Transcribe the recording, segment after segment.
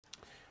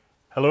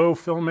Hello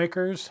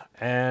filmmakers,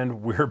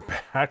 and we're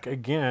back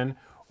again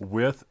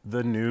with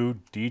the new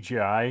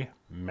DJI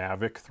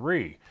Mavic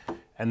 3.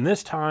 And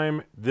this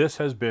time, this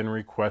has been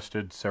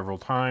requested several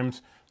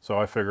times, so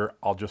I figure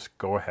I'll just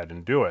go ahead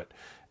and do it.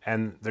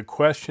 And the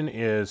question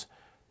is,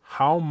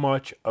 how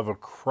much of a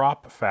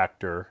crop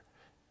factor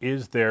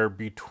is there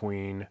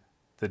between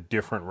the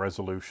different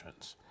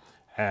resolutions?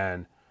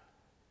 And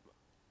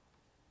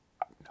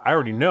I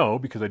already know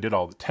because I did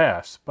all the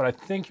tests, but I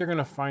think you're going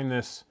to find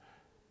this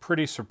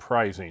pretty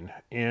surprising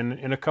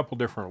in a couple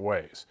different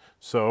ways.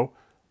 So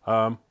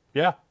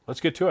yeah,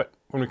 let's get to it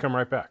when we come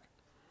right back.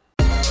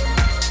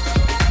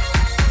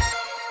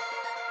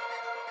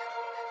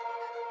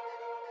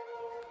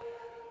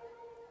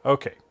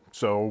 Okay,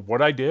 so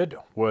what I did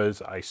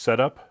was I set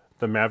up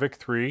the Mavic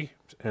 3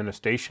 in a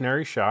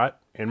stationary shot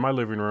in my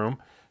living room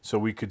so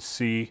we could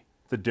see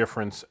the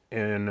difference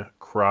in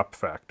crop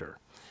factor.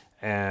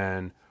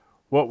 And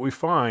what we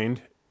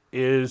find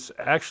is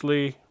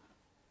actually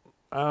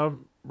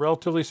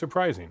relatively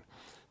surprising.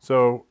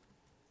 So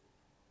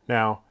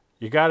now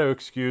you got to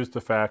excuse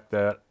the fact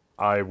that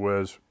I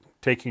was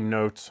taking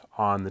notes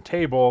on the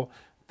table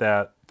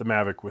that the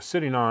Mavic was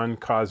sitting on,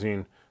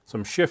 causing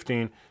some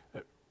shifting.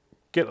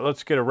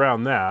 Let's get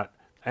around that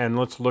and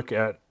let's look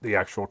at the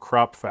actual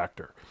crop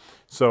factor.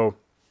 So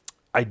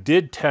I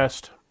did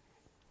test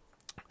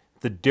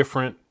the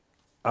different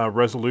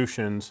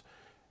resolutions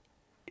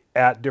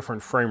at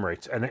different frame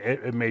rates, and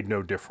it made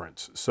no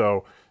difference.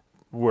 So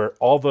where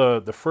all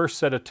the first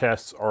set of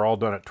tests are all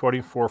done at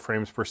 24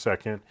 frames per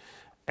second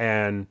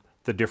and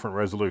the different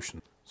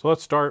resolutions. So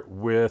let's start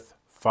with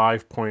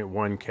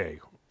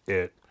 5.1K.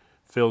 It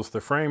fills the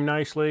frame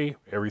nicely,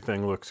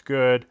 everything looks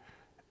good,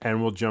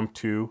 and we'll jump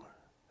to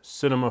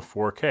Cinema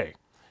 4K.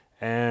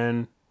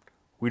 And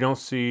we don't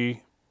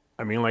see,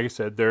 I mean, like I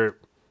said, the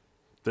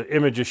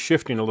image is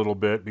shifting a little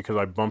bit because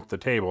I bumped the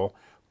table,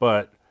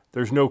 but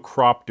there's no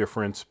crop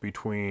difference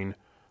between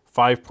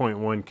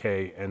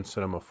 5.1K and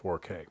Cinema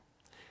 4K.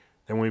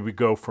 Then when we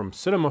go from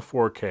Cinema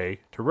 4K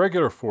to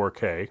regular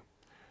 4K,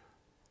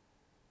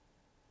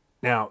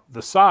 now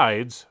the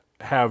sides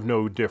have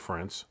no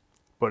difference,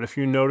 but if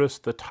you notice,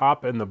 the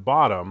top and the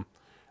bottom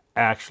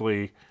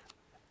actually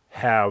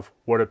have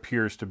what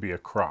appears to be a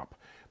crop.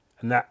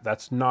 And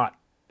that's not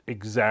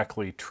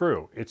exactly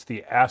true. It's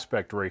the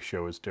aspect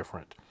ratio is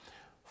different.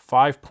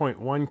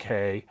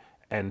 5.1K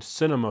and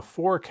Cinema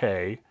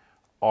 4K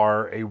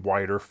are a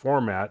wider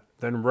format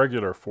than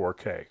regular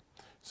 4K.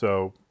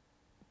 So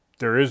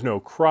there is no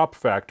crop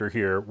factor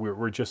here.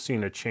 We're just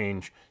seeing a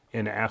change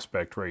in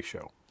aspect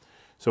ratio.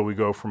 So we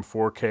go from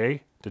 4K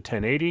to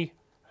 1080.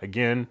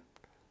 Again,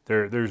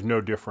 there's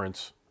no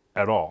difference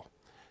at all.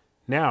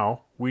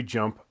 Now we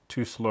jump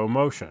to slow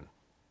motion.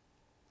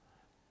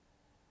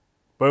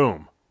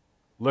 Boom.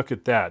 Look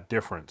at that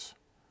difference.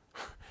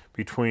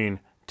 Between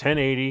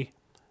 1080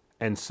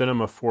 and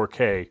Cinema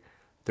 4K,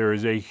 there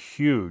is a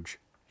huge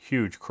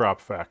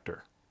crop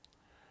factor.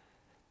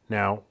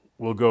 Now,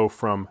 we'll go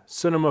from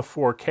Cinema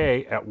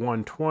 4K at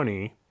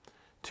 120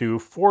 to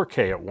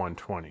 4K at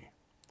 120.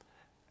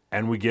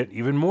 And we get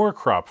even more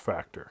crop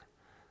factor,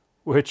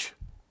 which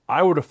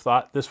I would have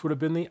thought this would have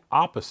been the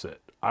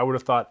opposite. I would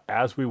have thought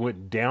as we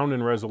went down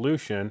in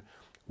resolution,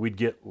 we'd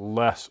get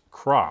less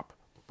crop,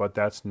 but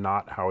that's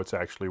not how it's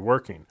actually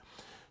working.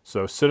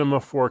 So Cinema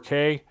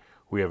 4K,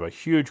 we have a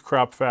huge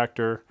crop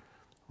factor.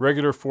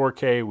 Regular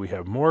 4K, we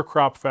have more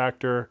crop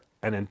factor.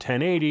 And in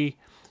 1080,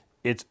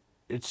 it's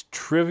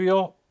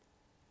trivial,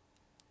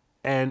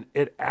 and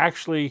it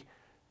actually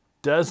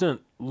doesn't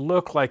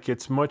look like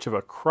it's much of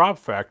a crop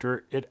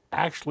factor. It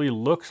actually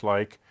looks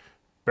like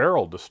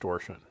barrel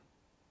distortion.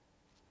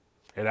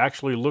 It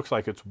actually looks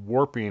like it's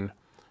warping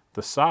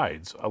the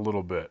sides a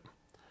little bit.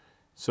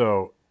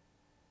 So,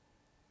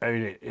 I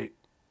mean,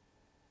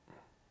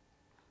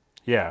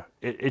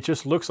 it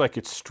just looks like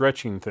it's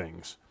stretching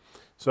things.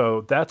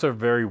 So that's a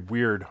very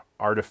weird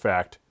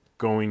artifact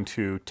going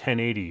to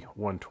 1080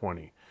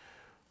 120.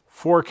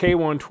 4K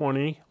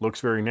 120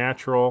 looks very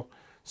natural.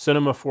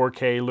 Cinema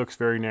 4K looks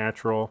very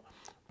natural.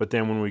 But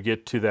then when we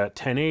get to that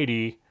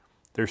 1080,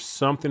 there's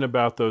something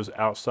about those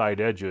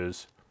outside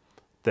edges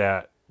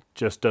that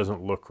just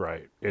doesn't look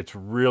right. It's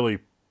really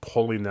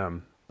pulling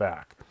them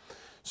back.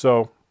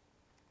 So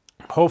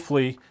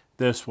hopefully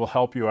this will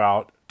help you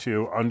out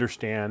to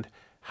understand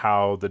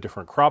how the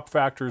different crop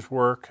factors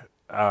work,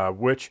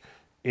 which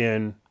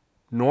in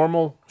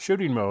normal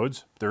shooting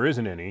modes, there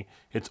isn't any.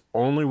 It's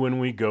only when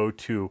we go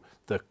to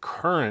the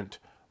current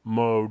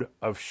mode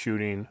of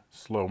shooting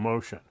slow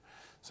motion.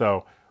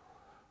 So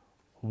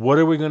what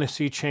are we going to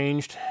see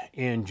changed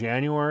in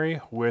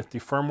January with the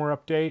firmware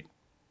update?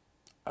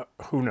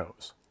 Who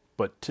knows?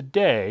 But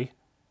today,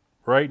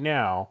 right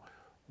now,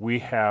 we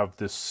have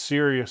this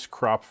serious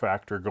crop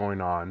factor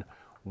going on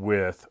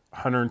with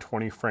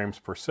 120 frames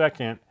per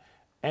second,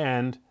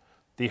 and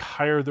the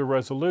higher the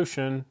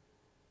resolution,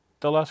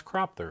 the less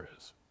crop there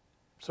is.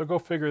 So go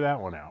figure that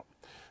one out.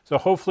 So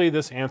hopefully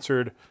this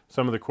answered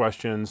some of the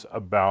questions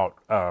about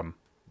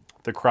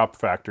the crop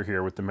factor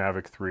here with the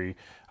Mavic 3.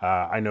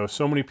 I know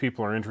so many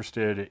people are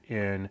interested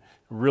in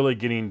really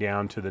getting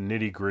down to the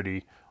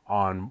nitty-gritty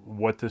on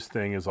what this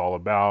thing is all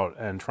about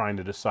and trying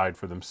to decide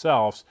for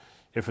themselves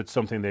if it's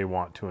something they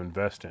want to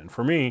invest in.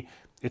 For me,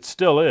 it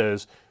still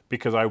is,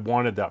 because I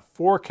wanted that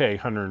 4K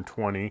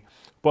 120,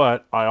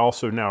 but I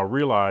also now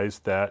realize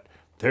that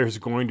there's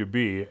going to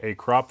be a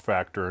crop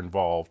factor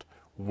involved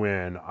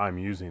when I'm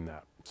using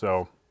that.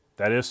 So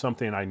that is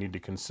something I need to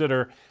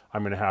consider.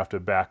 I'm going to have to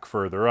back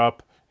further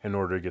up in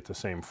order to get the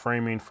same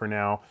framing for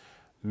now.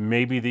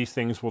 Maybe these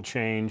things will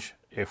change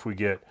if we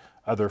get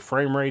other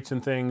frame rates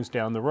and things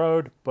down the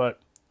road, but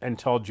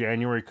until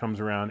January comes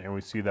around and we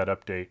see that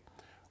update,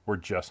 we're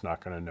just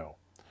not going to know.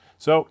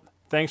 So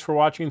thanks for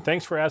watching.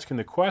 Thanks for asking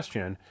the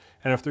question.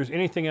 And if there's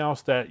anything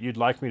else that you'd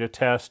like me to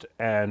test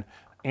and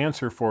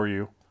answer for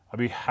you, I'll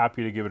be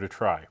happy to give it a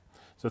try.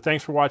 So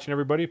thanks for watching,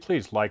 everybody.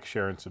 Please like,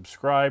 share, and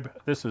subscribe.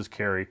 This is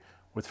Kerry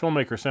with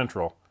Filmmaker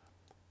Central,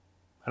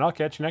 and I'll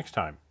catch you next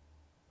time.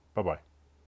 Bye-bye.